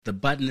The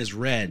button is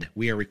red.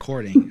 We are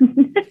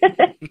recording.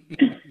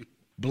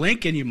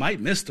 Blink and you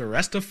might miss the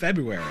rest of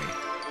February.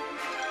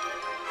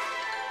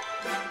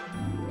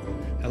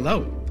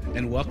 Hello,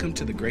 and welcome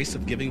to the Grace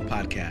of Giving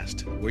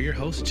podcast. We're your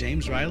hosts,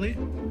 James Riley.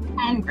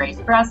 And Grace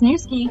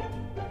Brasniewski.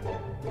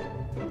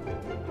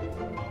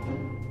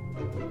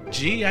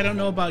 Gee, I don't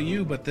know about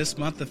you, but this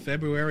month of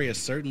February is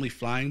certainly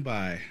flying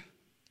by.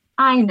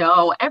 I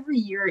know. Every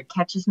year it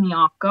catches me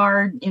off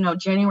guard. You know,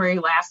 January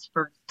lasts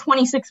for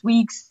 26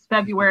 weeks.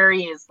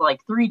 February is like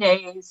 3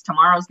 days.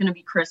 Tomorrow's going to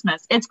be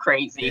Christmas. It's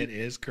crazy. It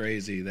is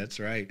crazy. That's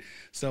right.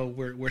 So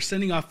we're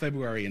sending off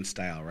February in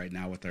style right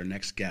now with our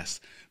next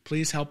guest.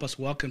 Please help us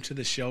welcome to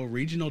the show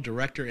Regional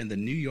Director in the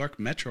New York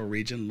Metro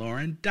region,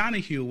 Lauren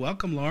Donahue.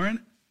 Welcome,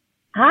 Lauren.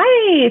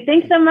 Hi.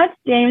 Thanks so much,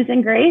 James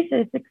and Grace.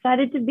 It's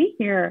excited to be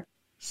here.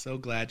 So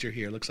glad you're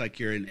here. Looks like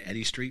you're in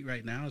Eddy Street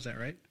right now. Is that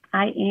right?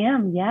 I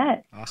am,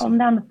 yes. Awesome. Home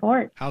down the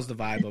fort. How's the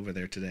vibe over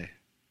there today?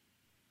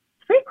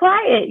 It's pretty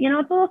quiet. You know,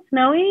 it's a little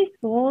snowy.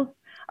 Schools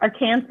are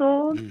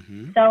canceled.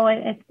 So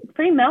it's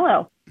pretty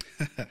mellow.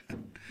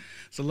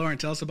 So, Lauren,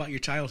 tell us about your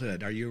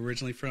childhood. Are you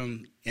originally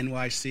from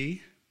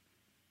NYC?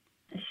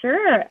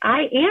 Sure.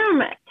 I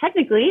am,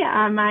 technically.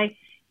 My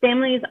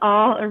family is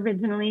all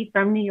originally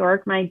from New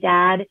York. My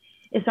dad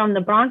is from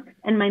the Bronx,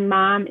 and my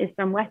mom is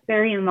from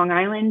Westbury in Long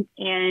Island,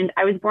 and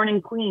I was born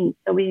in Queens.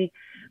 So we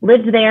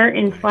lived there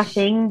in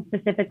Flushing,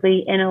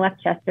 specifically in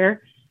Alexchester,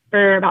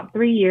 for about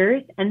 3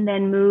 years, and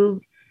then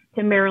moved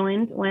to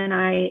Maryland when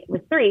I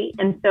was 3.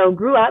 And so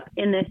grew up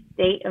in the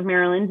state of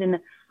Maryland, in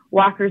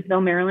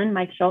Walkersville, Maryland.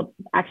 Mike Schultz,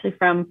 actually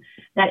from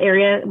that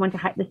area, went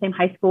to the same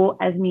high school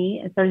as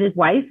me, and so did his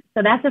wife.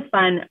 So that's a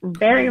fun,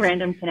 very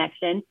random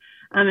connection.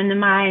 And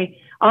then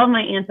all of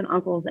my aunts and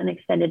uncles and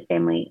extended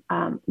family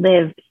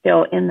live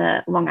still in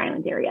the Long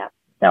Island area.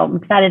 So I'm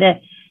excited to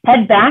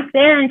head back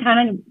there and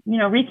kind of,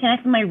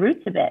 reconnect with my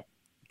roots a bit.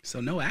 So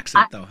no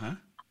accent though, huh?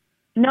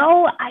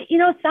 No,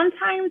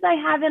 sometimes I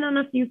have it on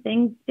a few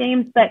things,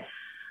 James, but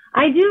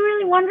I do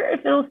really wonder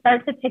if it'll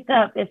start to pick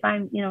up if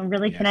I'm,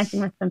 really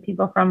connecting with some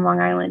people from Long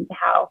Island,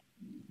 how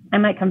I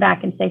might come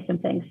back and say some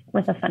things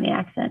with a funny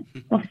accent.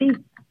 We'll see.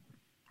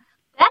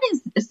 That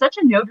is such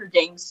a Notre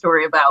Dame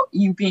story about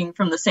you being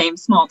from the same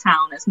small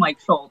town as Mike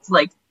Schultz.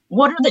 Like,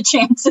 what are the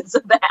chances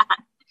of that?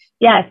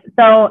 Yes.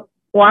 So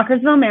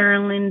Walkersville,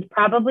 Maryland,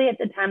 probably at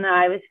the time that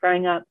I was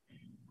growing up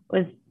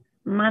was,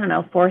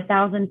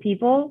 4,000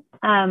 people.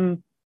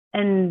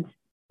 And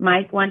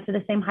Mike went to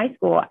the same high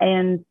school,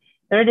 and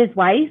so did his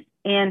wife,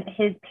 and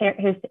his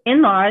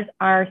in-laws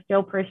are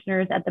still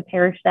parishioners at the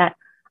parish that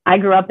I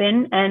grew up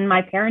in. And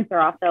my parents are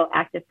also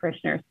active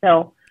parishioners.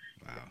 So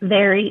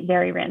very,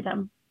 very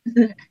random.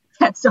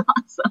 That's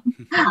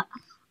awesome.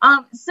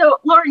 So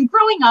Lauren,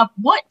 growing up,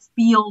 what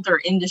field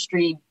or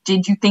industry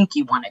did you think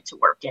you wanted to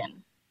work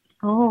in?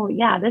 Oh,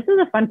 yeah, this is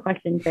a fun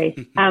question, Grace.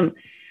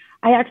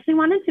 I actually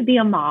wanted to be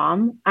a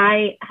mom.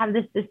 I have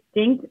this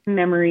distinct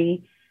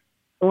memory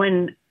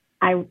when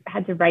I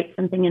had to write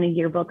something in a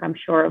yearbook, I'm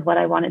sure, of what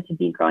I wanted to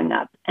be growing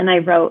up. And I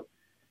wrote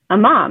a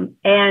mom.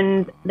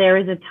 And there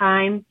was a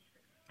time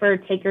for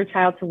Take Your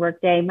Child to Work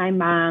Day. My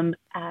mom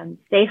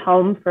stayed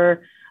home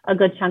for a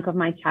good chunk of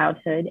my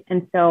childhood.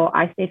 And so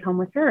I stayed home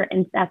with her.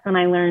 And that's when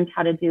I learned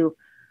how to do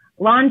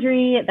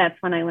laundry. That's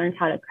when I learned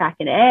how to crack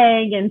an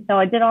egg. And so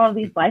I did all of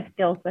these life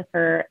skills with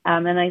her.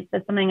 And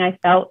that's something I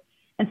felt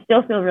and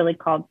still feel really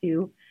called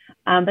to.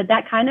 But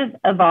that kind of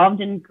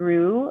evolved and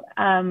grew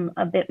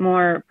a bit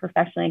more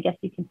professionally, I guess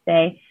you could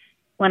say,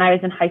 when I was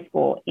in high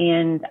school.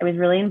 And I was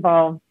really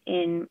involved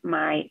in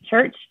my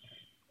church.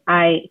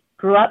 I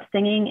grew up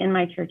singing in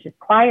my church's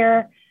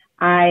choir.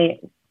 I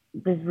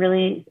was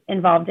really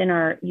involved in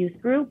our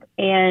youth group,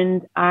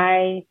 and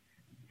I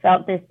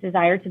felt this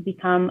desire to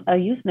become a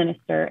youth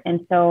minister.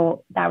 And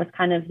so that was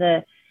kind of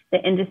the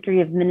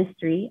industry of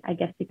ministry, I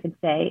guess you could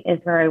say, is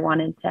where I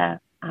wanted to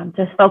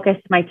focus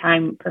my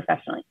time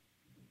professionally.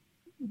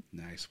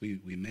 Nice. We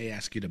may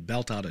ask you to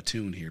belt out a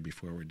tune here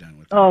before we're done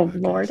with it. Oh,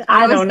 Lord.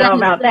 I don't know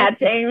about that,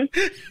 James.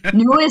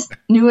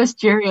 newest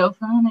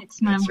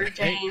Stereophonics member, right.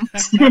 James.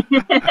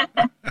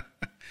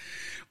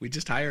 We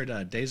just hired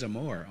Deza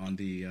Moore on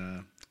the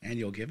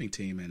annual giving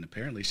team, and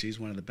apparently she's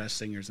one of the best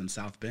singers in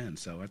South Bend.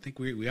 So I think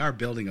we are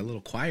building a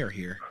little choir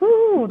here.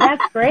 Ooh,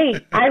 that's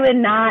great. I would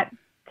not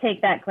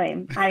take that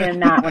claim. I am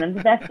not one of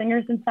the best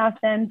singers in South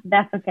Bend.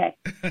 That's okay.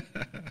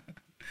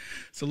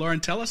 So, Lauren,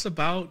 tell us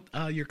about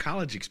your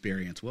college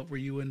experience. What were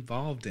you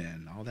involved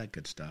in? All that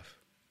good stuff.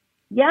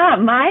 Yeah,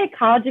 my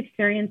college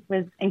experience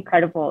was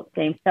incredible,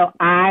 James. So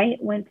I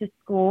went to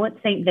school at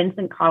St.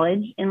 Vincent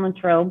College in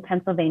Latrobe,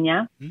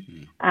 Pennsylvania,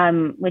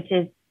 which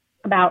is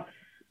about,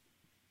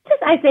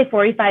 I'd say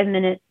 45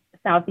 minutes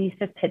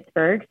southeast of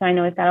Pittsburgh. So I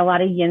know we've got a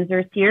lot of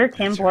Yinzers here.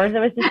 Tim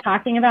Borza was just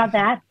talking about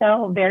that.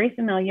 So very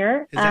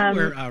familiar. Is that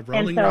where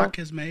Rolling Rock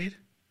is made?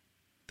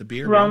 The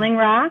beer? Rolling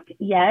Rock,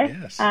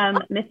 yes.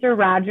 Mr.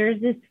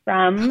 Rogers is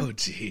from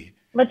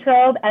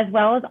Latrobe, as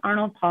well as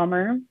Arnold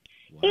Palmer.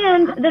 Wow.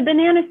 And the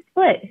banana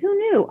split. Who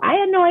knew? I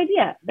had no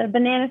idea. The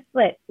banana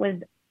split was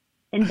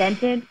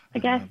invented, I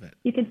guess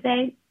you could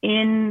say,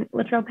 in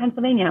Latrobe,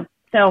 Pennsylvania.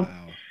 So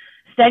Wow.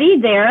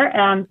 studied there.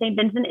 St.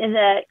 Vincent is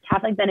a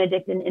Catholic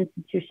Benedictine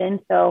institution,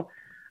 so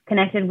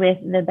connected with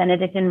the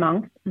Benedictine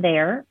monks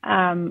there.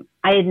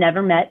 I had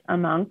never met a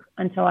monk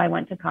until I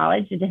went to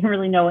college. I didn't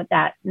really know what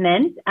that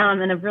meant,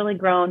 and I've really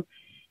grown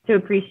to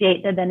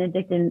appreciate the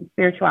Benedictine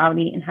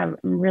spirituality and have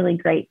really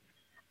great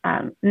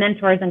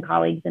mentors and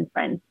colleagues and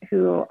friends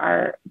who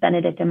are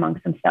Benedictine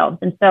monks themselves.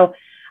 And so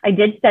I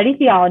did study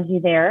theology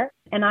there,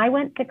 and I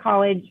went to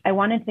college. I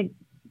wanted to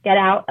get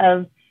out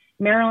of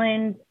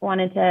Maryland,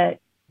 wanted to,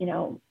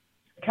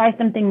 try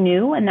something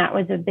new. And that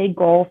was a big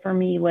goal for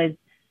me, was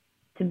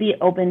to be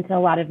open to a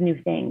lot of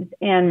new things.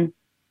 And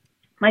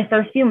my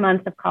first few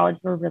months of college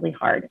were really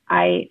hard.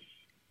 I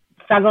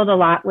struggled a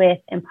lot with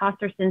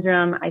imposter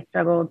syndrome. I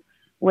struggled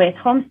with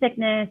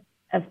homesickness,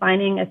 of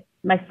finding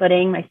my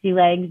footing, my sea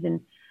legs, and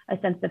a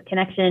sense of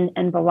connection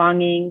and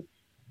belonging.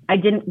 I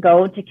didn't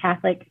go to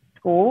Catholic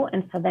school.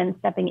 And so then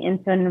stepping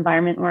into an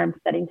environment where I'm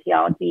studying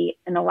theology,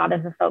 and a lot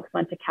of the folks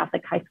went to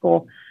Catholic high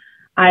school,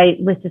 I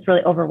was just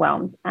really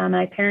overwhelmed.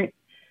 My parents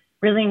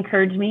really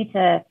encouraged me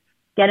to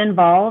get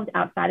involved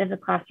outside of the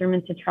classroom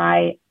and to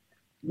try,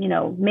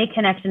 make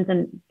connections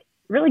and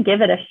really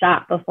give it a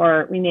shot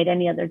before we made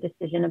any other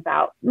decision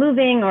about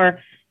moving or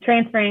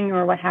transferring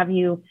or what have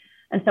you.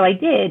 And so I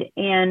did.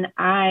 And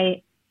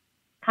I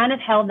kind of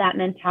held that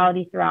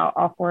mentality throughout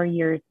all 4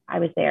 years I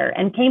was there,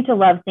 and came to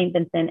love St.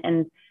 Vincent,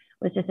 and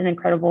was just an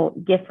incredible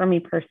gift for me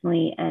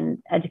personally and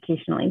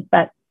educationally.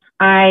 But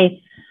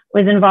I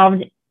was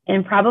involved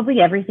in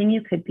probably everything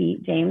you could be,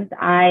 James.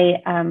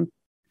 I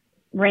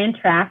ran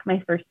track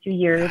my first 2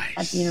 years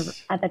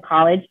at the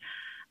college.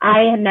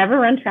 I had never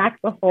run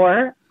track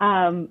before.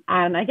 And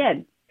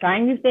again,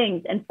 trying new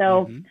things. And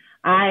so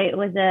I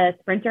was a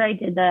sprinter. I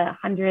did the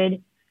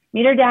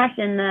 100-meter dash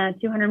and the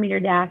 200-meter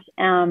dash.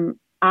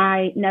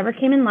 I never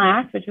came in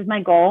last, which was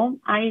my goal.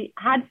 I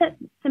had set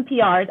some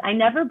PRs. I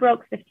never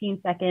broke 15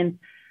 seconds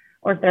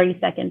or 30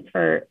 seconds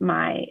for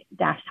my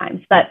dash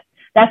times, but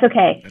that's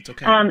okay. That's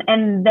okay.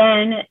 And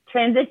then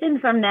transitioned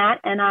from that,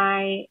 and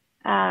I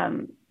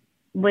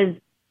was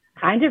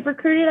kind of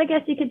recruited, I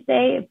guess you could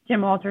say, if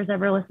Jim Walters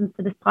ever listens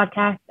to this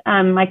podcast.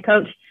 My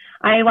coach,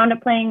 I wound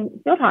up playing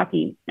field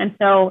hockey. And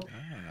so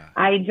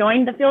I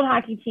joined the field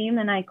hockey team,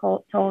 and I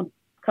told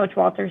Coach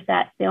Walters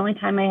that the only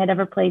time I had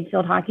ever played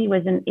field hockey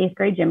was in 8th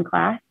grade gym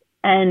class.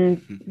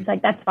 And it's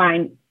like, that's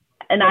fine.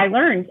 And I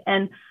learned,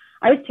 and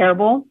I was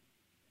terrible,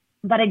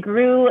 but I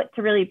grew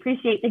to really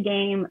appreciate the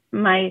game.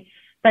 My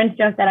friends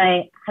joke that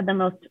I had the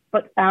most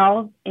foot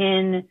fouls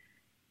in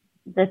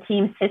the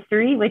team's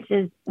history, which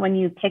is when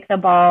you kick the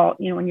ball,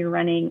 when you're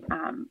running,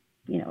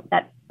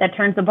 that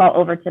turns the ball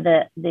over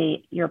to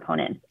your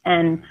opponent.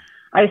 And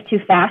I was too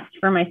fast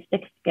for my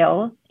stick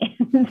skills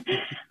and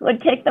would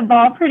kick the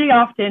ball pretty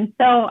often.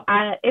 So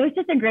it was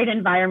just a great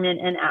environment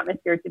and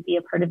atmosphere to be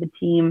a part of the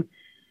team,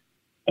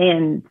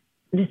 and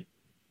just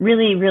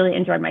really, really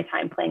enjoyed my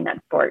time playing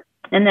that sport.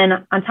 And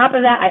then on top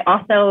of that, I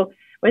also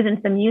was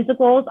in some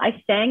musicals.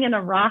 I sang in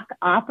a rock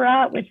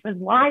opera, which was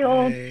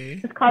wild.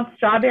 Hey. It's called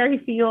Strawberry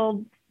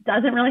Fields.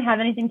 Doesn't really have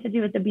anything to do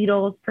with the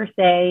Beatles per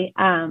se,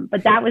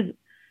 but that was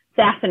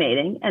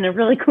fascinating and a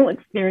really cool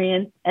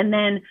experience. And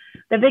then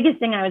the biggest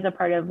thing I was a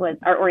part of was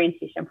our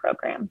orientation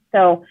program.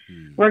 So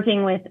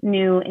working with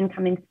new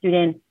incoming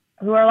students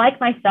who are like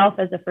myself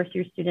as a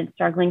first-year student,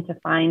 struggling to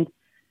find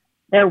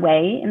their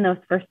way in those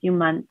first few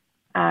months,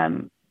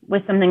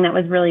 was something that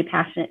was really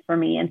passionate for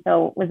me. And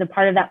so was a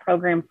part of that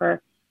program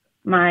for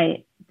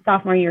my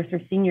sophomore year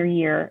through senior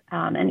year,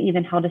 and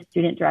even held a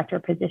student director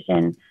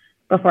position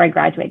before I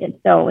graduated.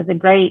 So it was a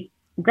great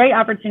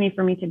opportunity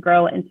for me to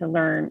grow and to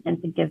learn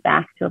and to give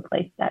back to a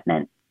place that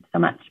meant so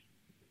much.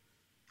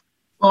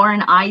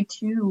 Lauren, I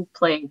too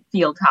played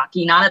field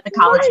hockey, not at the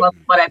college level,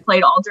 but I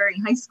played all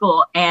during high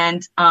school,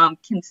 and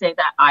can say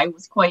that I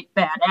was quite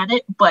bad at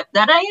it, but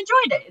that I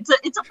enjoyed it.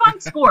 It's a fun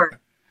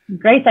sport.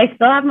 Grace, I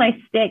still have my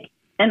stick,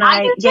 and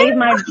I gave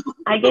my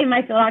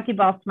field hockey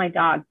balls to my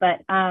dog,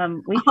 but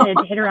we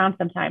should hit around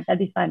sometime. That'd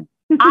be fun.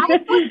 I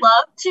would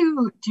love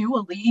to do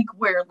a league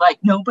where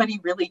nobody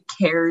really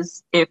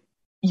cares if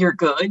you're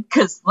good,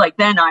 because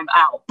then I'm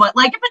out. But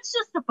if it's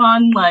just a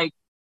fun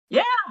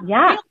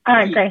yeah. All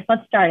right, Grace,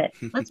 let's start it.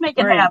 Let's make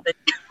it happen.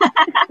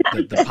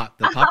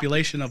 The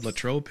population of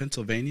Latrobe,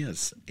 Pennsylvania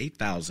is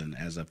 8,000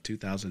 as of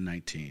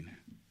 2019.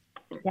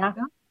 Yeah,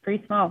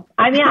 pretty small.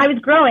 I mean, I was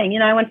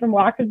growing. I went from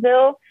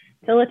Walkersville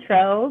to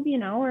Latrobe.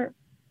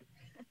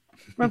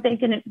 We're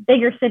thinking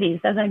bigger cities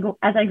as I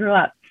grew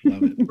up.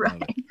 Love it. Right.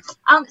 Love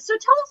it. So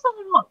tell us a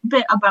little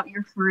bit about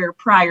your career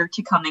prior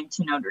to coming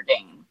to Notre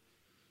Dame.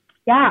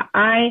 Yeah,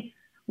 I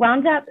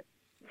wound up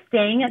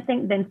staying at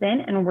St.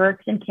 Vincent and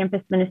worked in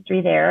campus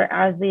ministry there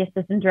as the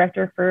assistant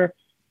director for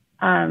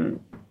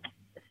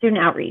student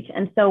outreach.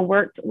 And so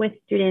worked with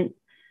students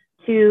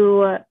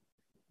to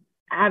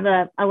have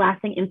a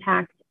lasting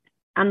impact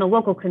on the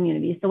local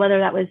community. So whether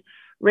that was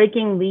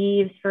raking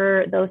leaves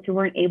for those who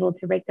weren't able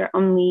to rake their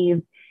own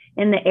leaves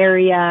in the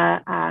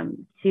area,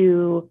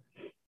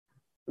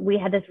 we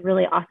had this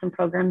really awesome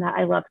program that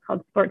I loved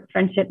called Sports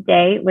Friendship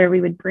Day, where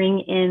we would bring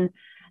in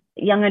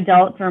young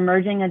adults or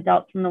emerging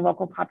adults from the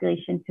local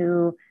population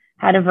who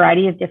had a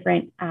variety of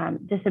different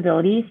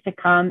disabilities to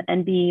come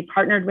and be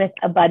partnered with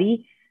a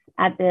buddy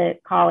at the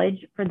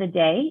college for the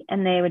day.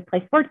 And they would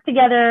play sports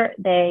together.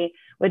 They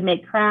would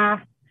make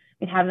crafts.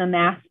 We'd have them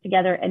mass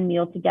together and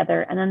meal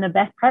together. And then the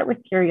best part was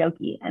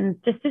karaoke. And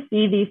just to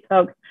see these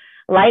folks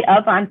light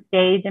up on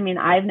stage. I mean,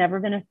 I've never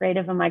been afraid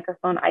of a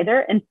microphone either.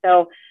 And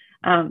so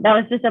that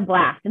was just a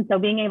blast. And so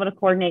being able to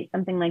coordinate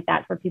something like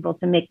that for people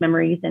to make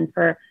memories and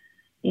for,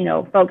 you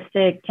know, folks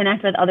to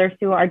connect with others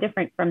who are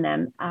different from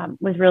them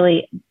was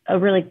really a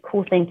really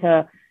cool thing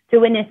to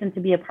witness and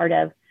to be a part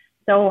of.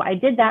 So I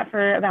did that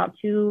for about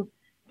two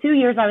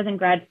years. I was in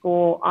grad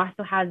school,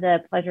 also had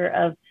the pleasure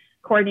of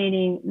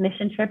coordinating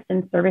mission trips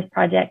and service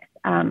projects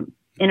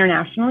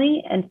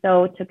internationally. And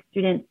so took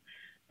students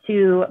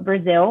to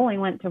Brazil. We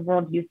went to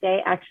World Youth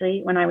Day,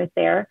 actually, when I was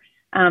there,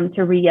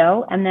 to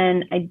Rio. And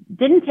then I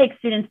didn't take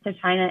students to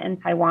China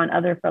and Taiwan.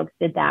 Other folks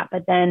did that,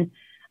 but then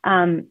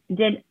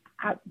did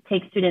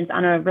take students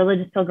on a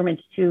religious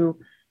pilgrimage to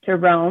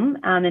Rome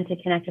and to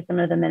connect with some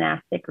of the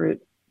monastic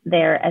routes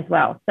there as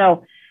well.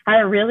 So I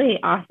had a really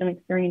awesome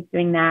experience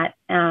doing that.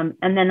 And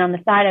then on the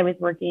side, I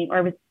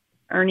was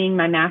earning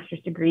my master's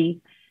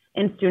degree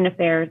in student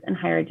affairs and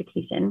higher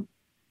education,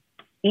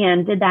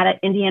 and did that at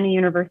Indiana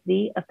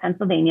University of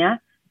Pennsylvania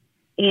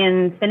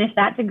and finished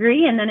that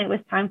degree. And then it was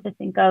time to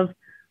think of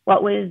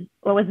what was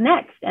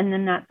next. And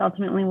then that's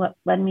ultimately what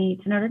led me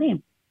to Notre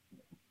Dame.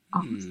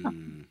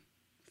 Awesome.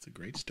 That's a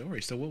great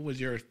story. So what was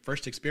your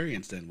first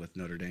experience then with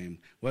Notre Dame?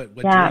 What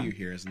drew you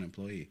here as an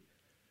employee?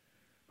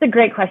 It's a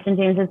great question,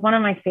 James. It's one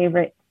of my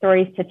favorite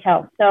stories to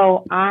tell.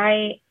 So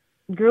I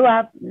grew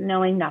up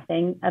knowing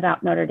nothing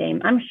about Notre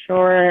Dame. I'm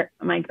sure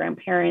my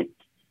grandparents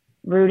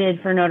rooted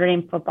for Notre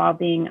Dame football,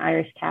 being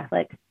Irish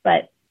Catholics,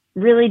 but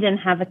really didn't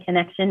have a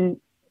connection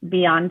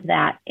beyond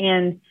that.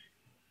 And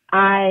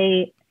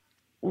I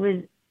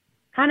was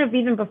kind of,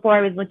 even before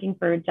I was looking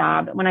for a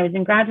job, when I was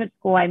in graduate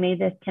school, I made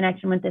this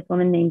connection with this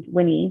woman named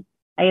Winnie.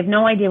 I have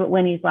no idea what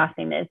Winnie's last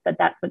name is, but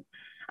that's what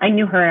I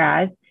knew her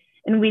as.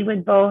 And we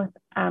would both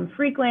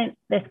frequent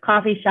this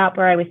coffee shop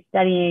where I was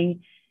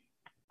studying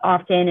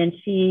often, and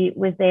she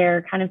was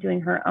there kind of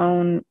doing her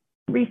own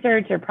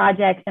research or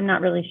projects. I'm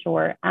not really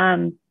sure.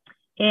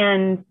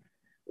 And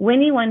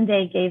Winnie one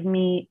day gave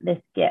me this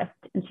gift,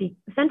 and she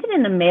sent it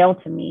in the mail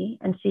to me,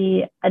 and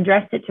she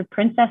addressed it to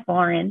Princess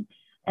Lauren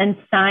and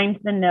signed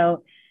the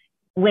note,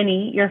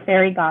 "Winnie, your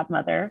fairy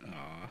godmother."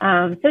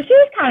 So she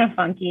was kind of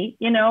funky,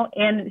 you know,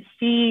 and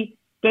she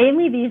gave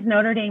me these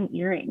Notre Dame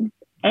earrings.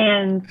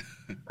 And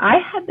I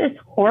had this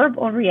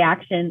horrible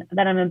reaction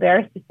that I'm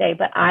embarrassed to say,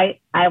 but I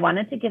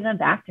wanted to give them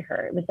back to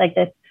her. It was like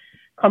this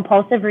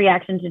compulsive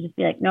reaction to just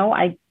be like, no,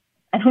 I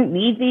don't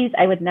need these.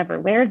 I would never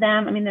wear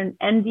them. I mean, they're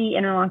an ND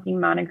interlocking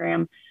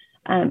monogram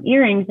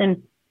earrings,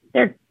 and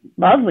they're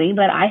lovely,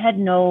 but I had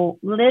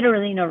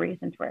literally no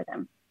reason to wear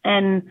them.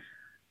 And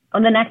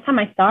on the next time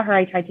I saw her,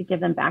 I tried to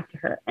give them back to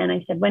her. And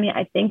I said, Winnie,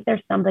 I think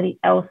there's somebody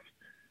else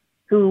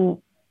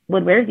who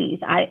would wear these.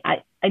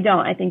 I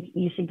don't. I think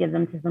you should give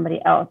them to somebody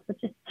else,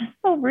 which is just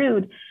so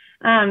rude.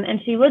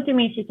 And she looked at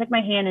me, she took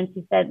my hand, and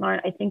she said,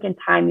 Lauren, I think in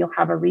time you'll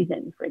have a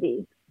reason for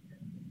these.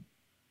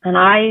 And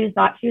I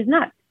thought she was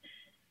nuts.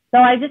 So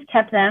I just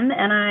kept them,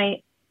 and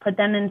I put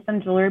them in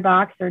some jewelry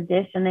box or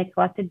dish, and they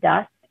collected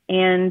dust.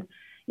 And,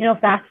 you know,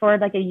 fast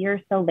forward like a year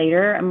or so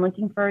later, I'm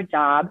looking for a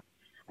job.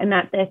 I'm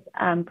at this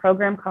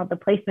program called the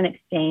Placement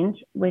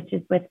Exchange, which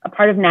is with a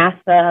part of NASA,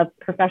 a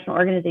professional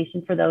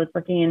organization for those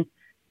working in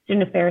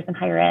student affairs and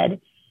higher ed.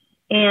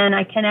 And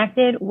I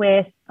connected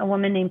with a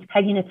woman named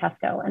Peggy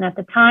Natesco. And at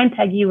the time,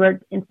 Peggy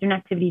worked in student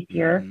activities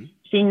here. Mm-hmm.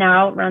 She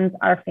now runs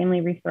our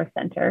Family Resource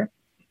Center.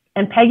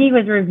 And Peggy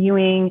was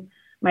reviewing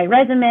my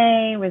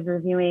resume, was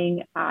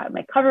reviewing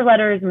my cover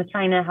letters, and was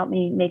trying to help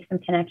me make some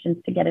connections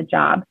to get a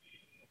job.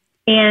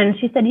 And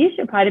she said, you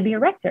should apply to be a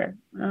rector.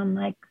 I'm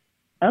like,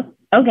 oh,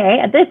 okay.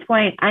 At this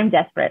point, I'm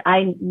desperate.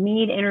 I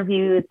need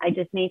interviews. I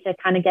just need to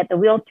kind of get the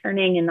wheels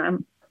turning, and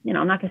I'm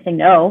not going to say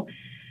no.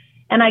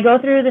 And I go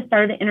through the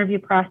start of the interview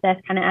process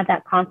kind of at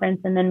that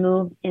conference, and then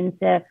move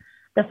into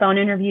the phone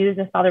interviews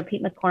with Father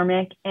Pete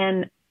McCormick.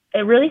 And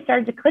it really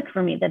started to click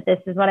for me that this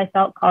is what I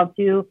felt called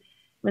to,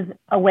 was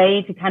a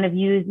way to kind of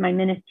use my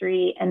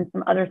ministry and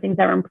some other things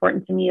that were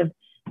important to me of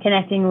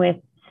connecting with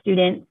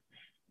students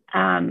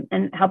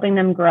and helping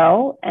them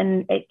grow.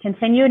 And it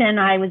continued, and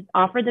I was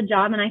offered the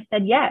job, and I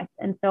said yes.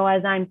 And so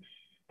as I'm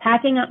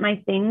packing up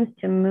my things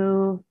to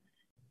move,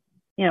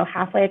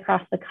 halfway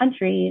across the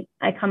country,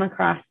 I come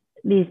across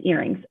these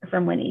earrings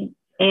from Winnie,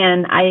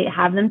 and I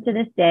have them to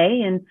this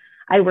day, and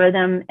I wear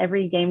them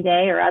every game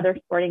day or other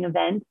sporting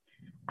event,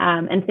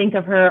 and think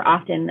of her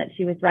often, that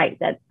she was right,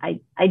 that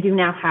I do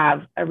now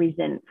have a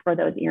reason for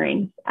those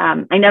earrings.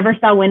 I never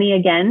saw Winnie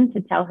again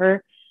to tell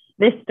her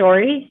this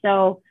story,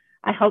 so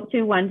I hope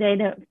to one day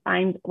to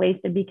find ways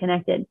to be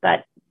connected.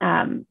 But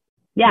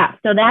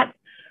so that's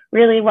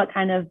really what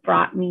kind of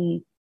brought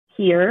me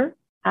here.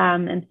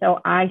 And so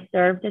I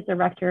served as a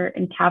rector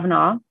in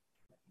Kavanaugh.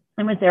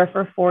 I was there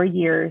for 4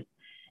 years,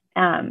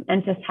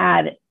 and just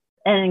had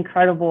an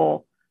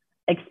incredible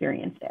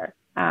experience there.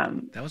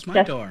 That was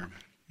my dorm.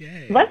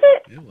 Yay. Was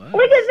it? It was.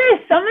 Look at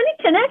this. So many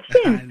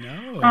connections.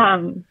 I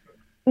know.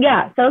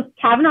 Yeah. So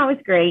Kavanaugh was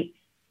great.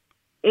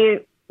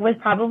 It was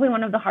probably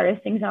one of the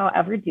hardest things I'll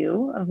ever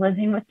do, of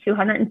living with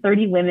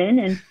 230 women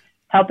and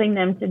helping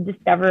them to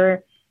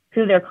discover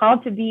who they're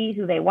called to be,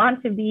 who they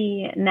want to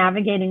be,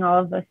 navigating all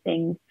of those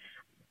things.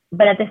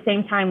 But at the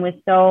same time was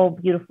so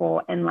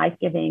beautiful and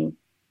life-giving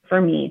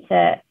for me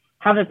to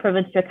have the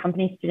privilege to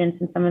accompany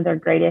students in some of their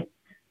greatest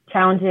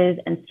challenges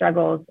and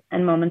struggles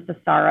and moments of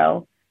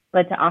sorrow,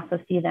 but to also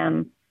see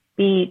them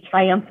be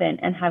triumphant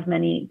and have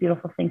many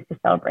beautiful things to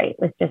celebrate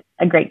was just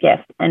a great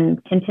gift,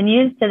 and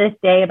continues to this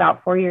day,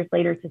 about 4 years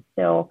later, to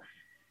still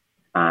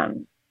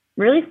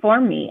really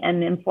form me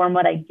and inform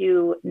what I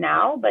do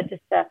now. But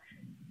just to,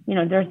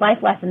 there's life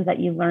lessons that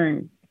you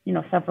learn,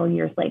 several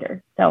years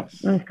later. So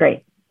it was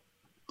great.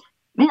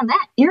 Man,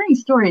 that earring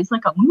story is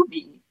like a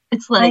movie.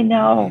 It's like, I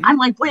know. I'm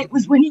like, wait,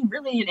 was Winnie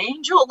really an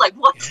angel? Like,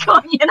 what's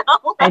going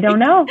on? I don't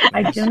know.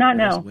 I do not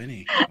know.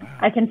 Winnie? Wow.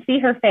 I can see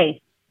her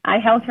face. I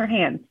held her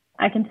hand.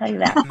 I can tell you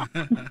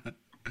that.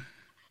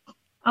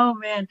 Oh,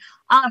 man.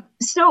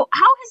 So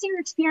how has your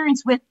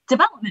experience with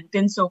development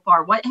been so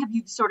far? What have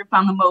you sort of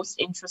found the most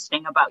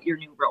interesting about your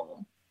new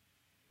role?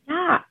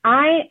 Yeah,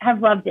 I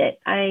have loved it.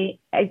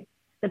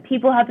 The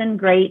people have been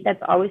great.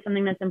 That's always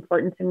something that's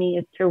important to me,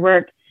 is to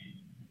work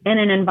in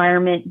an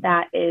environment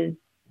that is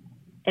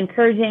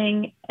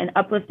encouraging and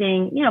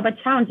uplifting, but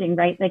challenging,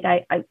 right? Like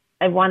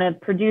I want to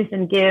produce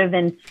and give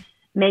and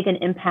make an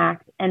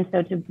impact. And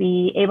so to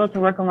be able to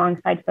work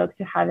alongside folks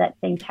who have that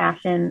same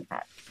passion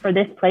for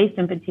this place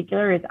in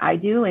particular as I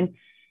do,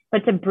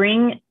 but to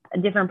bring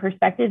different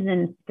perspectives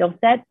and skill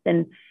sets.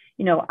 And,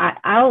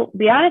 I'll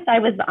be honest, I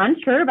was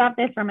unsure about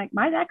this from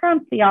my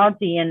background's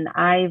theology, and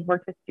I've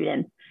worked with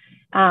students.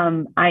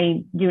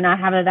 I do not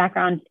have a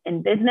background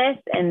in business,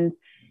 and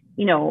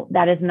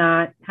that is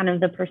not kind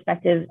of the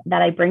perspective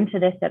that I bring to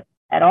this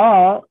at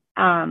all.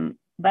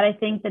 But I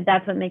think that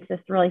that's what makes this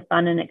really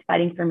fun and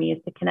exciting for me,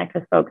 is to connect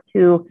with folks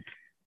who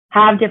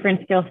have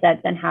different skill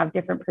sets and have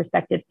different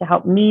perspectives to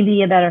help me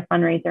be a better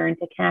fundraiser and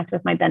to connect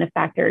with my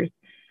benefactors.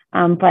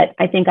 But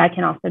I think I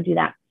can also do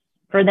that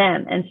for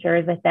them and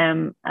share with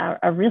them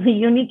a really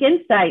unique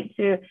insight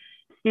to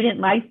student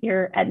life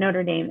here at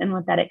Notre Dame and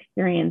what that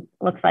experience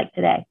looks like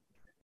today.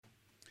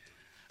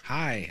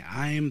 Hi,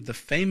 I'm the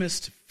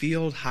famous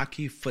field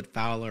hockey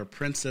footballer,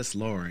 Princess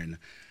Lauren.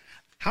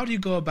 How do you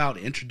go about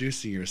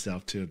introducing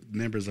yourself to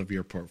members of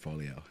your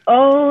portfolio?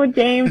 Oh,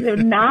 James, it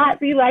would not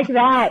be like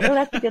that. Oh,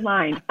 that's a good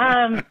line.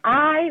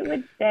 I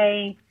would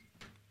say,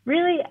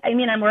 really,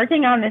 I'm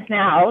working on this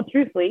now,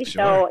 truthfully.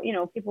 Sure.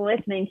 So, people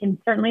listening can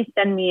certainly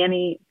send me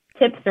any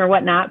tips or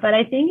whatnot. But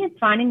I think it's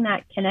finding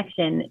that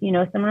connection,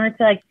 similar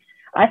to like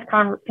us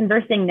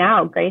conversing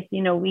now, Grace.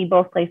 We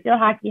both play field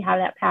hockey, have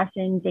that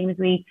passion. James,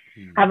 we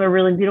have a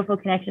really beautiful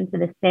connection to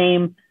the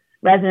same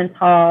residence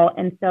hall.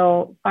 And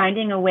so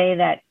finding a way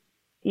that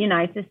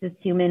unites us as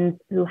humans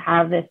who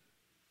have this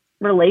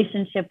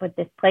relationship with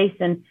this place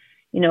and,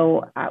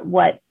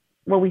 what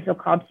we feel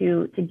called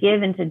to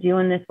give and to do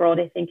in this world,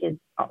 I think is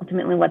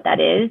ultimately what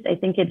that is. I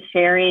think it's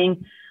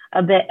sharing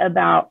a bit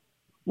about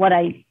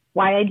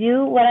why I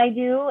do what I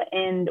do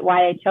and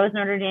why I chose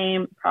Notre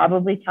Dame,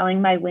 probably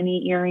telling my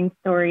Winnie earring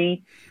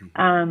story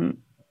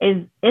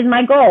is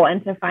my goal,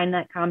 and to find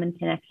that common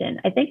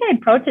connection. I think I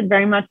approach it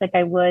very much like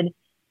I would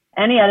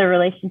any other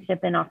relationship,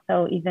 and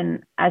also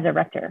even as a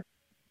rector.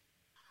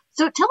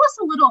 So tell us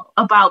a little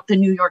about the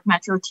New York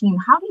Metro team.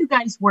 How do you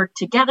guys work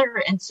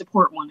together and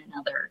support one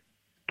another?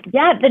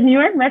 Yeah, the New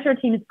York Metro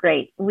team is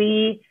great.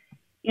 We,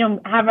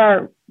 have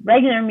our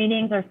regular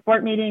meetings, our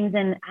sport meetings,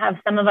 and have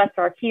some of us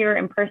who are here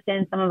in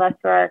person, some of us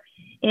who are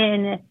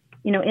in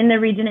the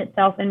region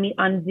itself and meet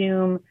on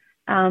Zoom.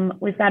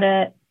 We've got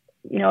a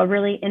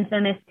really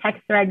infamous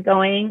text thread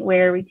going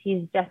where we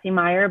tease Jesse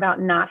Meyer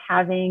about not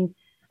having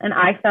an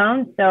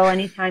iPhone. So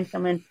anytime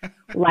someone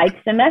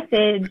likes a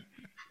message,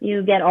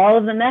 you get all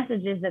of the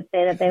messages that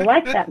say that they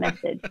like that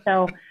message.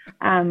 So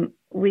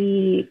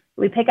we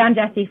pick on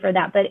Jesse for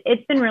that, but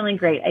it's been really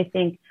great. I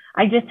think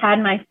I just had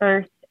my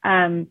first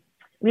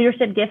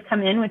leadership gift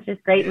come in, which is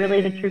great.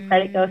 Really, the true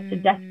credit goes to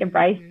Jessica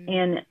Bryce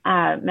and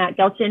Matt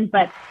Gelchin,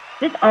 but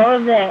just all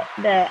of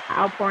the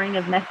outpouring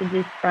of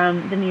messages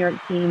from the New York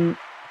team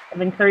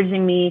of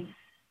encouraging me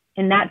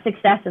in that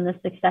success and the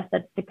success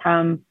that's to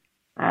come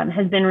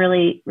has been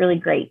really, really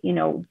great.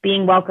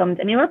 Being welcomed.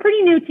 We're a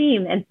pretty new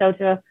team, and so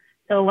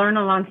to learn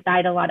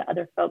alongside a lot of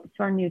other folks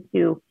who are new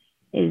too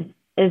is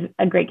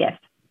a great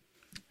gift.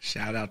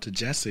 Shout out to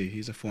Jesse.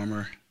 He's a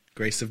former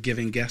Grace of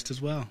Giving guest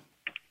as well.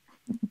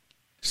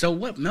 So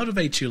what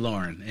motivates you,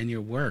 Lauren, in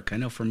your work? I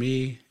know for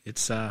me,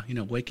 it's,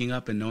 waking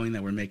up and knowing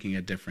that we're making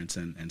a difference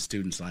in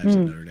students' lives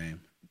at Notre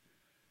Dame.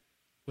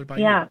 What about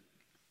you? I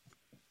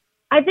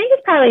think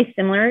it's probably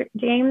similar,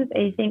 James.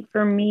 I think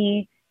for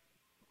me,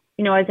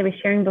 as I was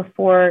sharing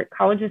before,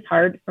 college was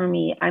hard for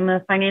me. I'm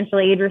a financial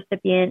aid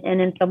recipient, and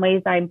in some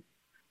ways I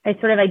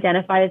sort of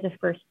identify as a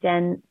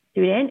first-gen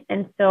student.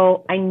 And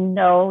so I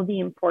know the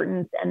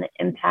importance and the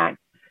impact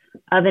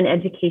of an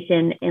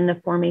education in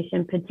the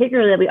formation,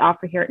 particularly that we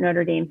offer here at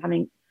Notre Dame,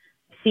 having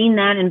seen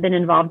that and been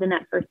involved in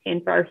that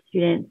firsthand for our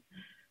students,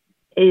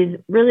 is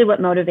really what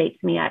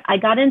motivates me. I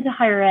got into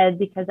higher ed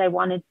because I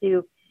wanted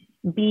to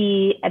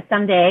be at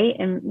someday,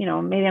 and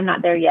maybe I'm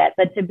not there yet,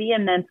 but to be a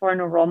mentor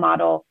and a role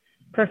model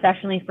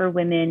professionally for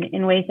women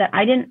in ways that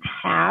I didn't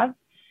have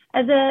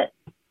as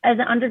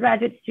an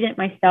undergraduate student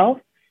myself.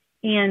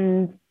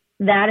 And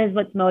that is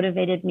what's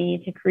motivated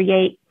me to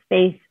create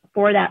space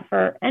for that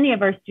for any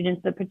of our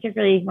students, but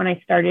particularly when I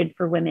started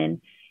for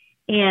women.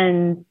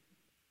 And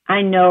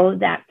I know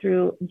that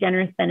through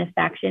generous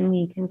benefaction,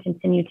 we can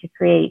continue to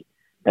create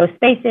those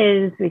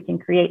spaces, we can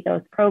create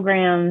those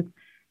programs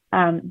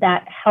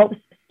that helps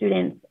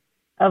students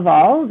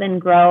evolve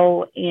and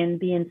grow and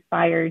be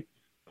inspired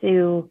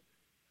to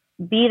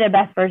be the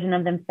best version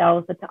of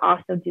themselves, but to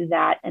also do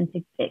that and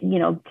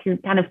to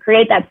kind of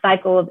create that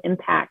cycle of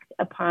impact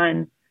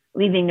upon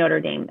leaving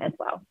Notre Dame as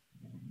well.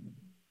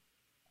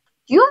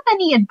 Do you have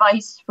any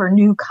advice for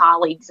new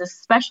colleagues,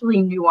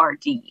 especially new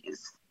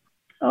RDs?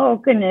 Oh,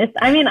 goodness.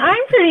 I mean,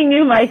 I'm pretty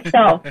new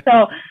myself.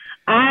 So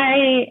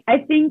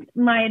I think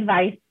my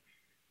advice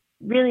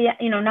really,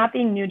 not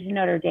being new to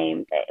Notre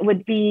Dame,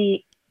 would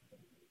be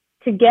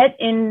to get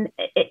in,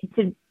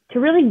 to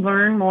really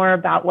learn more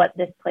about what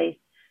this place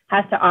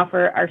has to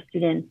offer our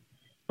students,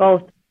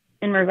 both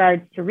in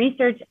regards to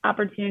research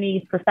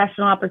opportunities,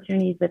 professional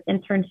opportunities with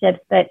internships,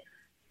 but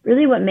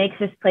really what makes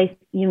this place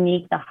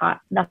unique,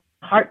 the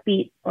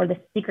heartbeat or the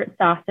secret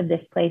sauce of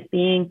this place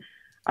being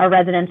our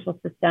residential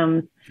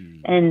systems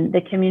and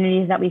the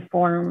communities that we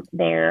form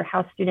there,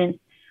 how students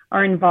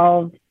are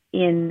involved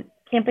in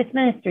campus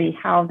ministry,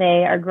 how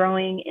they are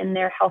growing in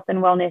their health and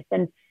wellness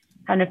and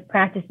kind of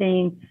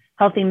practicing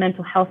healthy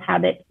mental health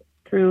habits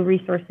through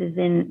resources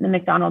in the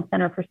McDonald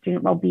Center for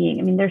Student Wellbeing.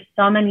 I mean, there's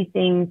so many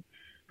things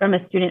from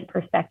a student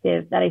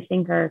perspective that I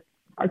think are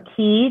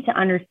key to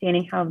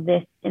understanding how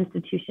this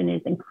institution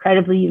is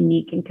incredibly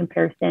unique in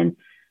comparison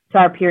to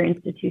our peer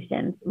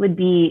institutions, would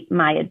be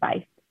my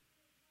advice.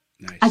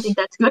 Nice. I think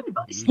that's good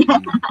advice.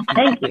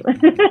 Thank you.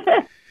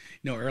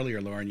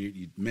 Earlier, Lauren,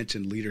 you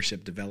mentioned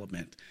leadership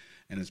development,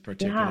 and it's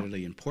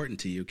particularly important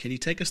to you. Can you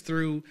take us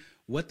through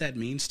what that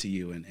means to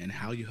you and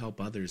how you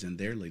help others in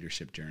their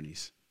leadership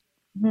journeys?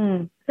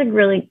 It's a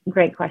really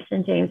great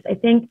question, James. I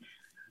think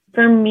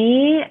for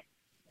me,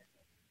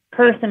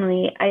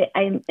 personally,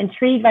 I'm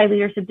intrigued by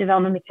leadership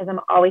development because I'm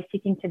always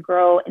seeking to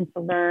grow and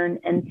to learn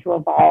and to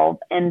evolve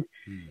and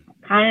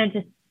kind of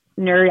just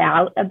nerd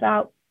out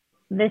about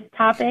this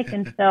topic.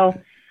 And so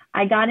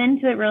I got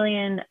into it really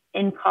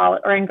in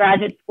college or in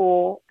graduate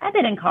school. I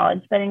did in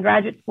college, but in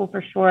graduate school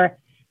for sure,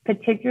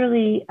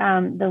 particularly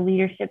the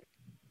leadership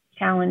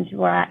challenge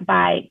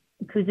by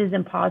Kouzes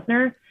and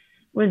Posner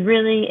was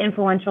really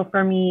influential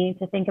for me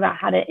to think about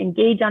how to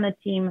engage on a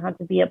team, how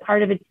to be a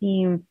part of a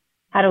team,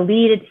 how to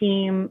lead a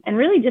team, and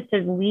really just to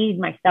lead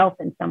myself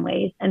in some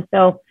ways. And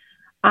so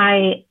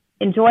I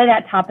enjoy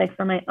that topic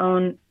for my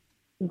own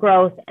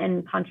growth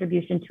and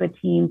contribution to a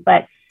team.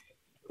 But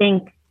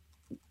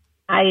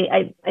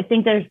I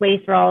think there's ways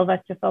for all of us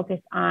to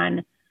focus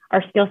on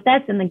our skill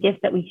sets and the gifts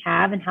that we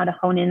have and how to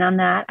hone in on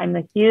that. I'm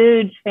a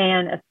huge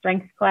fan of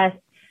Strengths Quest,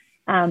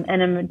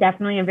 and I'm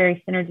definitely a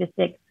very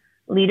synergistic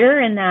leader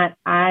in that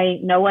I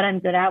know what I'm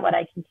good at, what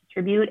I can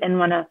contribute, and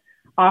want to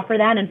offer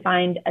that and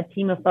find a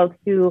team of folks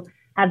who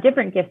have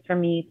different gifts from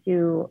me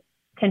to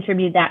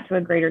contribute that to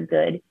a greater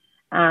good.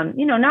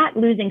 Not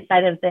losing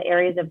sight of the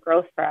areas of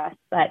growth for us,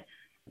 but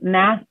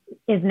math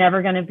is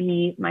never going to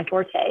be my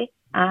forte.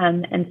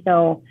 And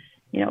so,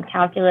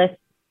 calculus,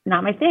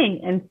 not my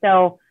thing. And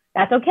so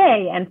that's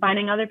okay. And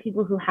finding other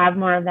people who have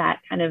more of that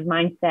kind of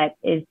mindset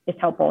is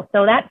helpful.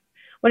 So that's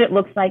what it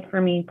looks like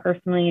for me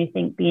personally. I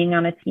think being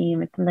on a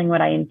team is something what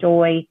I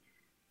enjoy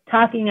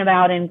talking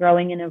about and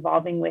growing and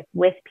evolving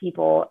with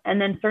people. And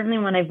then certainly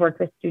when I've worked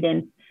with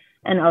students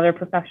and other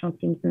professional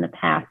teams in the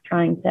past,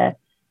 trying to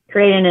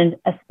create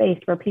a space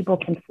where people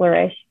can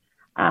flourish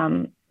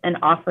and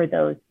offer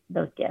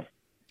those gifts.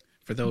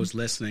 For those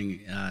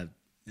listening,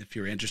 if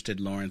you're interested,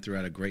 Lauren threw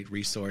out a great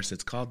resource.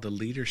 It's called The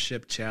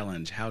Leadership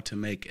Challenge, How to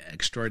Make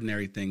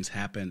Extraordinary Things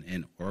Happen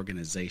in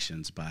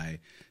Organizations by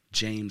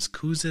James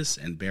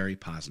Kouzes and Barry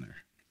Posner.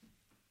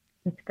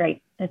 That's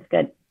great. That's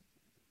good.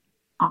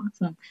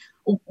 Awesome.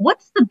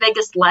 What's the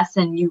biggest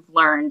lesson you've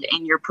learned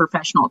in your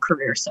professional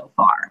career so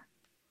far?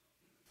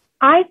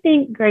 I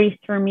think, Grace,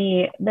 for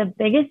me, the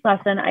biggest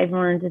lesson I've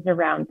learned is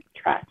around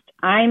trust.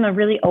 I'm a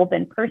really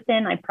open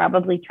person. I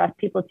probably trust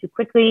people too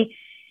quickly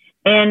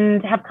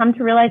and have come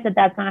to realize that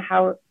that's not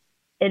how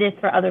it is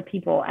for other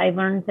people. I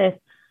learned this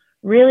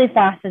really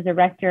fast as a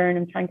rector, and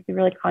I'm trying to be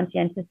really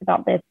conscientious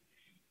about this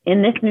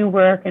in this new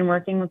work and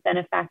working with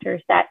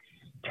benefactors, that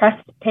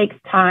trust takes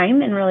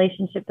time and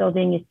relationship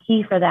building is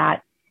key for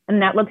that.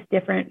 And that looks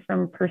different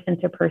from person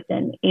to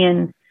person,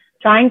 and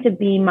trying to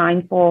be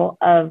mindful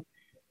of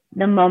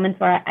the moments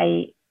where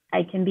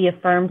I can be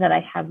affirmed that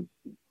I have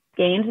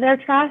gained their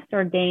trust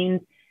or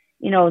gained,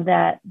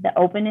 the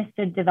openness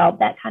to develop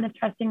that kind of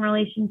trusting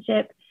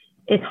relationship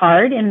is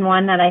hard, and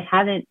one that I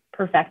haven't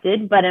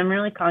perfected, but I'm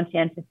really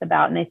conscientious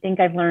about. And I think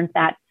I've learned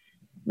that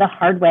the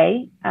hard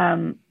way,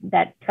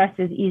 that trust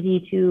is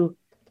easy to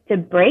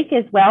break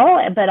as well,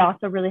 but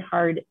also really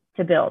hard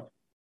to build.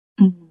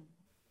 Mhm.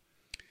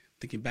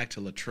 Thinking back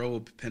to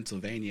Latrobe,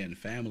 Pennsylvania, and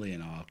family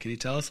and all, can you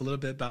tell us a little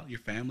bit about your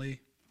family?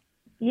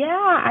 Yeah,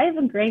 I have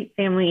a great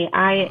family.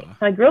 I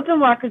grew up in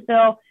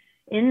Walkersville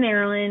in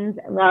Maryland.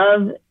 I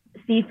love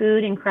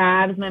seafood and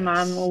crabs. My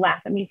mom will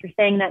laugh at me for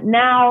saying that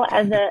now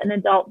as an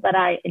adult, but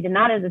I did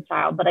not as a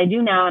child, but I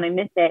do now and I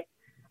miss it.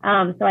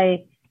 So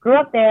I grew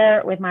up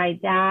there with my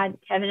dad,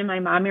 Kevin, and my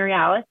mom, Mary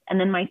Alice, and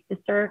then my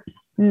sister,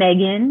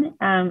 Megan.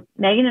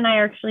 Megan and I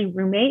are actually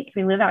roommates.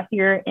 We live out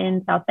here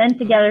in South Bend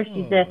together.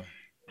 She's a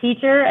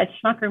teacher at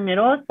Schmucker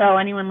Middle. So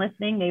anyone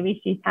listening,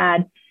 maybe she's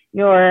had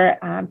your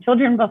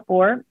children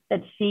before,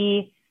 that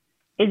she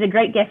is a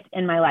great gift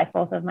in my life.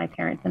 Both of my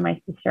parents and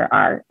my sister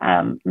are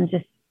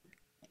just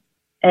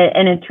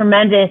a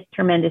tremendous,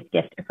 tremendous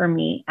gift for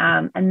me.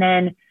 And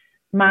then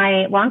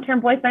my long-term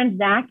boyfriend,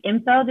 Zach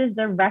Imfeld, is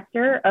the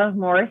rector of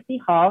Morrissey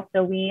Hall.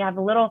 So we have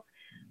a little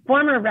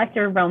former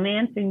rector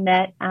romance. We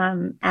met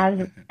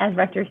as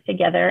rectors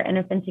together and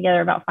have been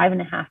together about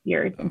 5.5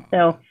 years. And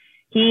so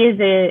he is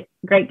a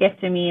great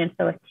gift to me, and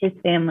so is his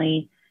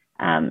family.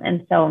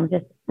 And so I'm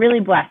just really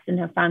blessed and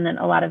have found that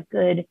a lot of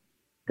good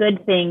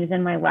things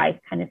in my life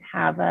kind of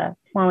have a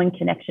flowing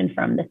connection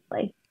from this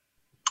place.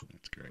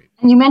 That's great.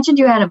 And you mentioned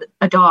you had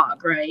a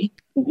dog, right?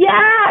 Yeah,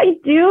 I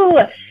do.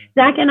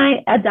 Zach and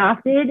I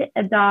adopted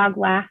a dog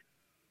last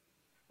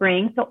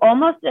spring, so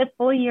almost a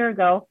full year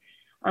ago.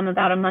 I'm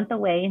about a month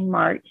away in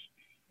March.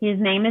 His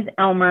name is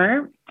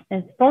Elmer.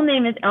 His full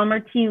name is Elmer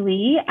T.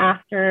 Lee,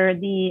 after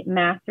the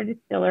master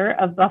distiller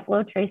of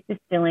Buffalo Trace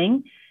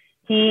Distilling.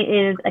 He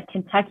is a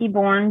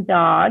Kentucky-born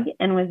dog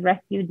and was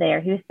rescued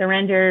there. He was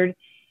surrendered,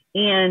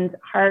 and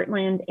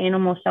Heartland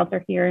Animal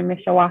Shelter here in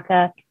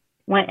Mishawaka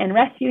went and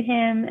rescued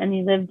him, and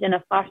he lived in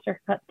a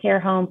foster care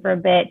home for a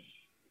bit.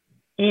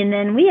 And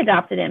then we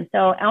adopted him.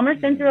 So Elmer's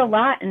been through a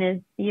lot in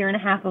his 1.5 years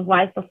of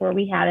life before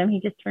we had him. He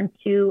just turned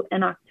 2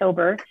 in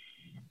October.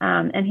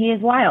 And he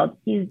is wild.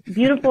 He's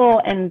beautiful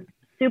and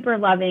super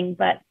loving,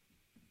 but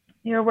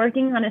you're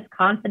working on his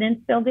confidence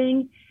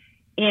building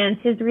and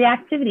his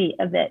reactivity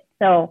a bit.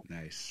 So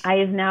nice. I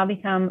have now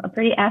become a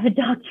pretty avid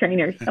dog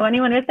trainer. So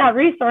anyone without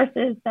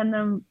resources, send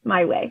them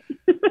my way.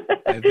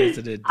 I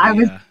visited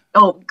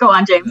go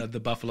on, James. The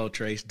Buffalo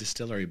Trace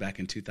Distillery back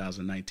in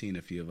 2019.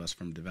 A few of us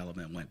from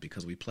development went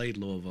because we played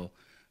Louisville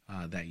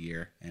that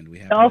year, and we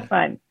had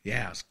fun.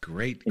 Yeah, it was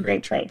great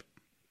Great trip. place.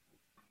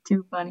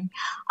 Too funny.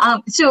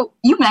 So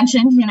you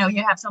mentioned,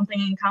 you have something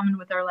in common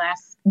with our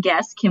last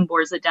guest, Kim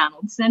Borza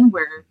Donaldson,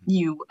 where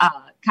you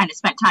kind of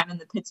spent time in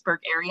the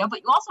Pittsburgh area, but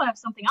you also have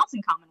something else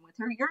in common with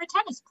her. You're a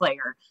tennis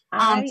player.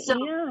 I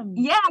am.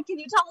 Yeah, can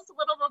you tell us a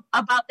little bit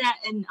about that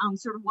and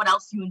sort of what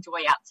else you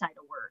enjoy outside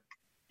of work?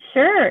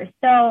 Sure.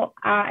 So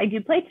I do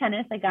play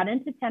tennis. I got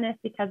into tennis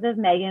because of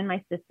Megan,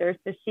 my sister.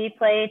 So she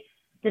played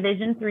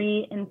Division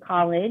III in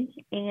college,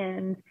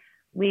 and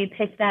we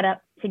picked that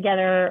up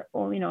together,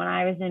 when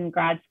I was in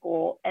grad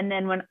school. And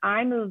then when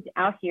I moved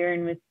out here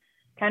and was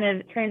kind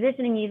of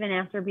transitioning, even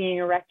after being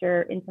a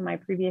rector, into my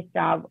previous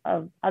job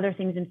of other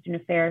things in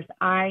student affairs,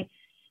 I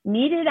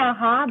needed a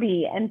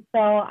hobby. And so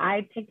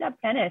I picked up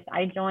tennis.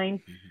 I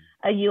joined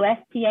a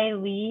USTA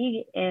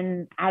league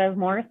out of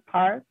Morris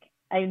Park.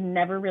 I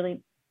never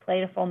really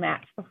played a full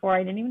match before.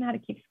 I didn't even know how to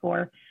keep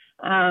score.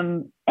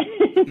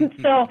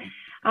 So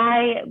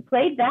I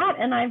played that,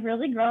 and I've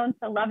really grown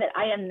to love it.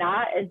 I am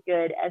not as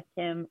good as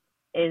Kim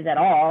is at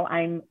all.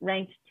 I'm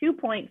ranked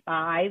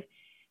 2.5,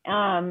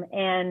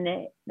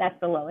 and that's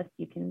the lowest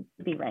you can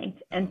be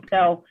ranked. And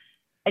so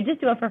I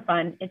just do it for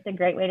fun. It's a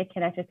great way to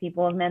connect with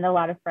people. I've met a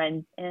lot of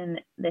friends in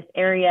this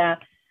area.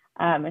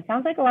 It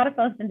sounds like a lot of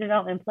folks in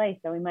development play,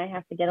 so we might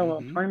have to get a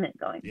little tournament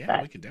going.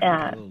 Yeah, we could definitely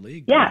get a little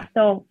league. Yeah,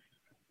 so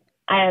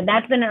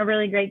that's been a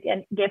really great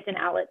gift and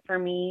outlet for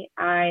me.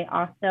 I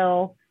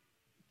also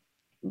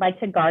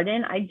like to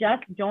garden. I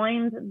just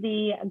joined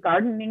the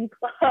gardening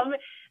club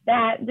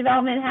that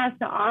development has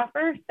to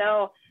offer.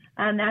 So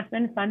that's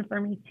been fun for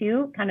me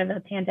too, kind of a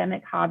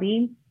pandemic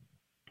hobby.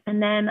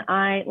 And then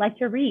I like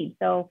to read.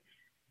 So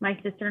my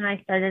sister and I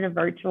started a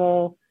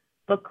virtual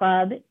book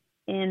club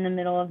in the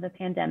middle of the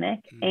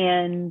pandemic,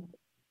 and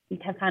we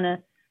have kind of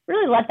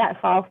really let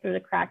that fall through the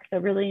cracks. So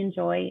really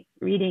enjoy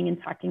reading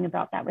and talking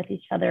about that with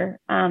each other.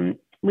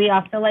 We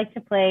also like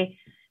to play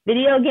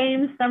video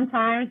games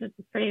sometimes, which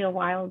is pretty a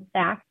wild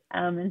fact.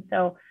 And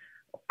so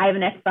I have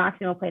an Xbox,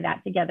 and we'll play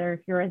that together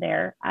if you're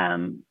there.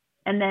 And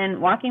then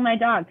walking my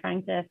dog,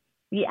 trying to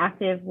be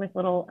active with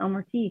little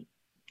Elmer T.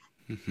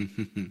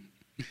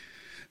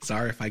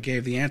 Sorry if I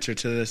gave the answer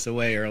to this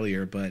away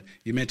earlier, but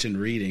you mentioned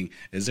reading.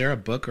 Is there a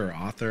book or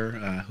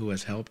author who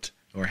has helped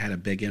or had a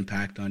big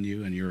impact on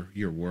you and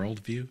your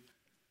worldview?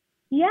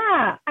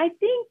 Yeah, I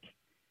think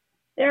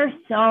there are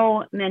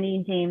so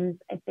many, James.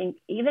 I think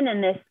even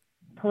in this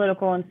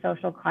political and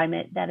social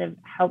climate that have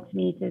helped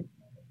me to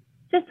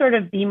just sort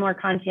of be more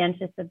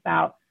conscientious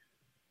about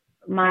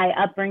my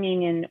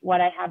upbringing and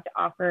what I have to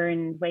offer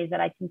and ways that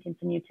I can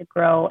continue to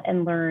grow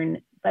and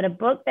learn. But a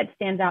book that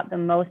stands out the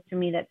most to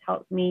me, that's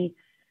helped me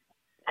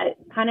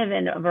kind of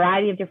in a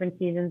variety of different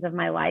seasons of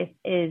my life,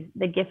 is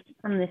The Gift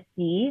from the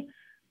Sea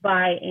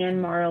by Anne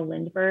Morrow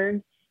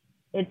Lindbergh.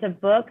 It's a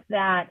book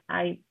that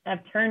I have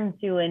turned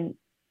to in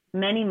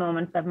many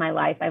moments of my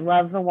life. I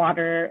love the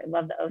water, I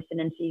love the ocean,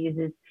 and she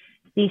uses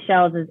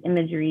seashells as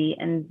imagery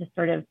and just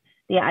sort of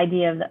the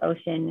idea of the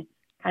ocean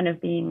kind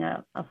of being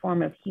a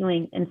form of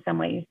healing in some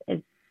ways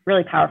is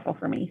really powerful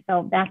for me.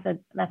 So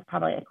that's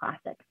probably a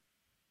classic.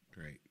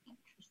 Great.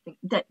 Interesting.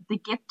 The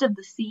Gift of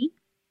the Sea?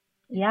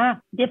 Yeah,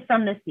 Gift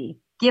from the Sea.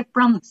 Gift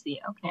from the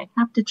Sea. Okay,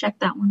 have to check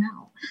that one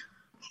out.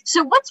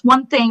 So what's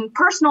one thing,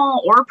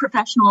 personal or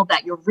professional,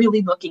 that you're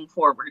really looking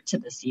forward to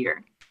this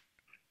year?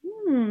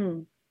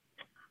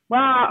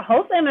 Well,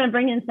 hopefully I'm going to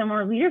bring in some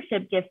more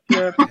leadership gifts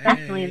here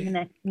professionally in the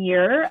next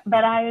year.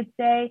 But I would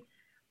say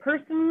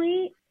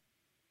personally,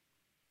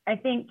 I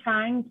think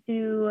trying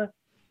to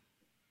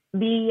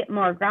be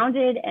more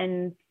grounded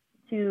and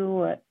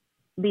to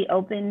be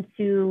open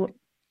to,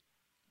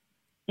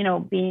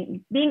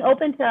 being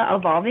open to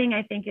evolving,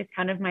 I think is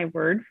kind of my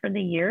word for the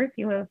year. If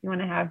you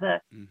want to have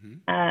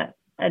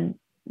a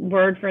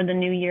word for the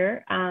new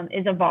year,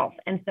 is evolve.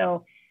 And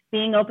so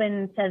being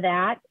open to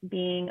that,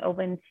 being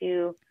open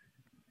to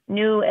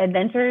new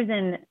adventures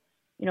and,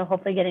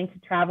 hopefully getting to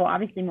travel,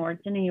 obviously more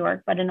to New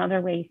York, but in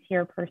other ways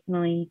here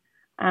personally.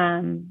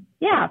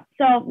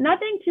 So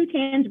nothing too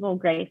tangible,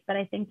 Grace, but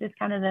I think just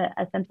kind of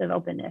a sense of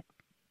openness.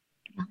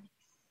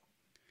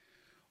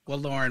 Well,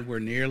 Lauren, we're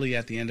nearly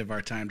at the end of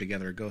our time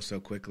together. It goes so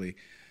quickly.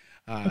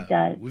 It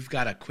does. We've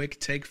got a quick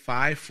take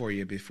 5 for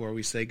you before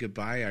we say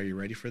goodbye. Are you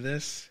ready for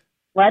this?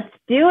 Let's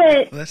do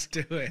it. Let's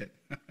do it.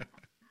 All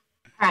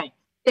right.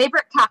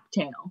 Favorite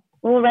cocktail?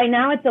 Well, right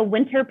now it's a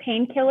winter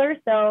painkiller.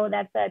 So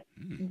that's a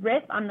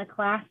riff on the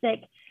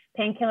classic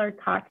painkiller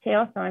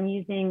cocktail. So I'm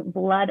using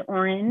blood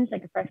orange,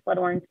 like a fresh blood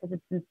orange because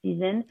it's in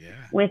season,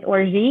 with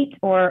orgeat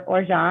or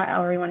orgeat,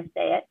 however you want to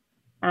say it.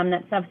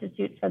 That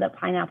substitutes for the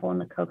pineapple and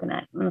the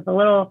coconut. And with a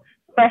little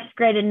fresh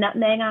grated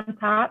nutmeg on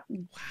top.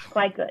 Wow.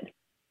 Quite good.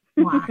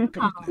 Wow.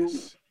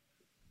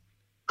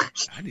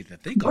 I need to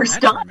think on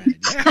that for a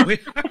minute.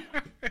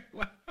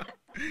 Yeah.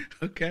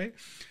 Okay.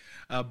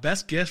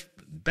 Best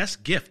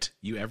gift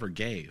you ever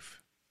gave?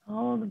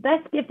 Oh, the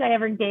best gift I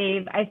ever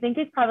gave, I think,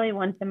 is probably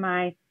one to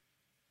my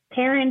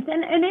parents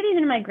and maybe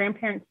even my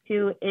grandparents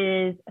too,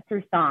 is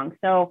through song.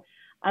 So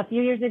a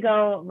few years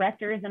ago,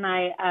 Rectors and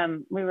I,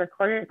 we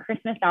recorded a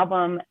Christmas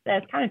album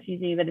that's kind of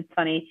cheesy, but it's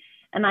funny.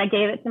 And I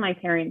gave it to my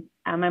parents.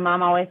 My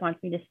mom always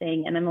wants me to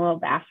sing, and I'm a little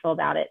bashful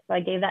about it. So I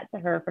gave that to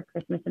her for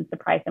Christmas and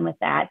surprised them with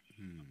that.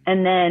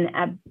 And then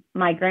at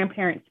my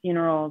grandparents'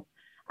 funerals,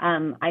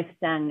 I've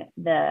sung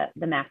the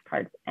mass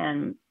parts.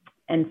 And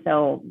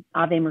so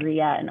Ave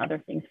Maria and other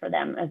things for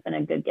them has been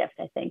a good gift,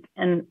 I think,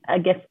 and a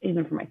gift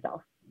even for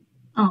myself.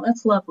 Oh,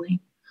 that's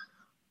lovely.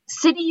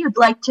 City you'd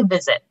like to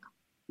visit?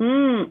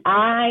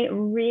 I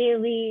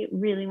really,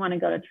 really want to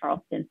go to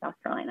Charleston, South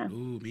Carolina.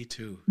 Ooh, me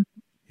too.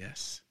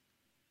 Yes.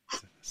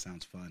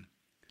 Sounds fun.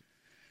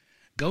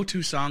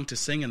 Go-to song to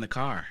sing in the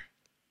car?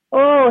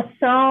 Oh,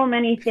 so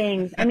many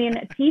things. I mean,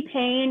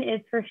 T-Pain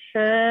is for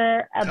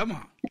sure Come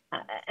on.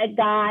 A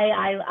guy.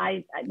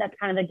 I that's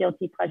kind of a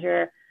guilty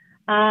pleasure.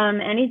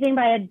 Anything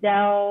by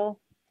Adele,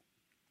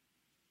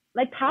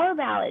 like power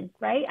ballads,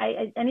 right?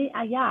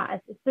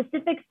 A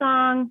specific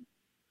song.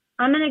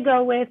 I'm going to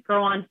go with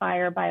Girl on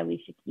Fire by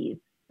Alicia Keys.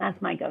 That's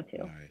my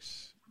go-to.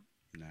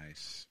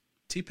 Nice.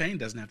 T-Pain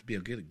doesn't have to be a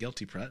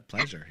guilty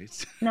pleasure.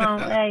 No,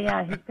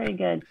 he's pretty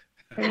good.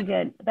 Pretty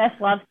good. Best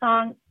love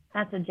song,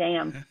 that's a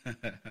jam.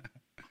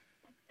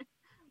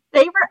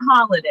 Favorite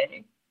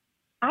holiday?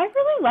 I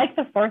really like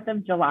the 4th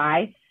of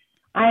July.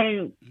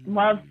 I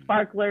love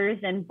sparklers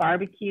and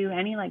barbecue,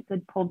 any like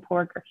good pulled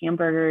pork or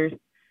hamburgers.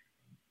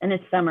 And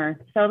it's summer.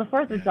 So the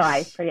 4th of July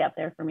is pretty up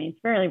there for me. It's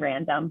fairly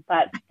random,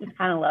 but just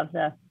kind of love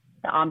the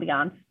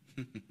ambiance.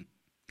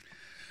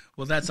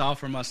 Well, that's all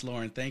from us,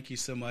 Lauren. Thank you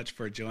so much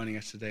for joining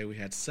us today. We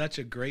had such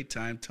a great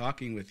time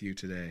talking with you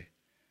today.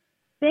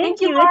 Thank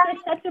you.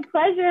 It's such a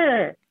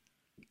pleasure.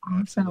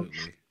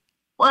 Absolutely.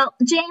 Well,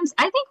 James,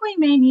 I think we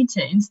may need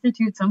to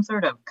institute some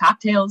sort of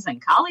cocktails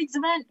and colleagues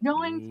event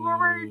going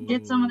forward.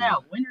 Get some of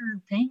that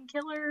winter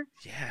painkiller.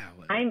 Yeah.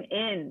 I'm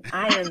in.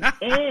 I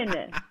am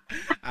in.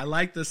 I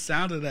like the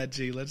sound of that,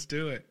 G. Let's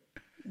do it.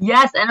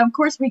 Yes, and of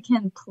course we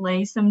can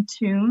play some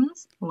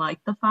tunes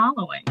like the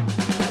following.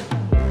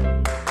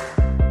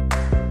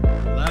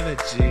 Love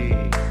it, G.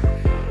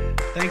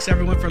 Thanks,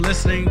 everyone, for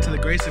listening to the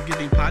Grace of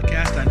Giving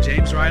podcast. I'm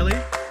James Riley.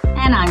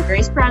 And I'm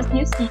Grace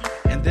Prasniewski.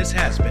 And this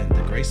has been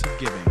the Grace of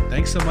Giving.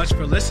 Thanks so much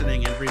for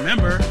listening. And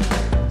remember,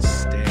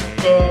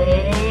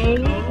 stay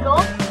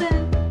gold.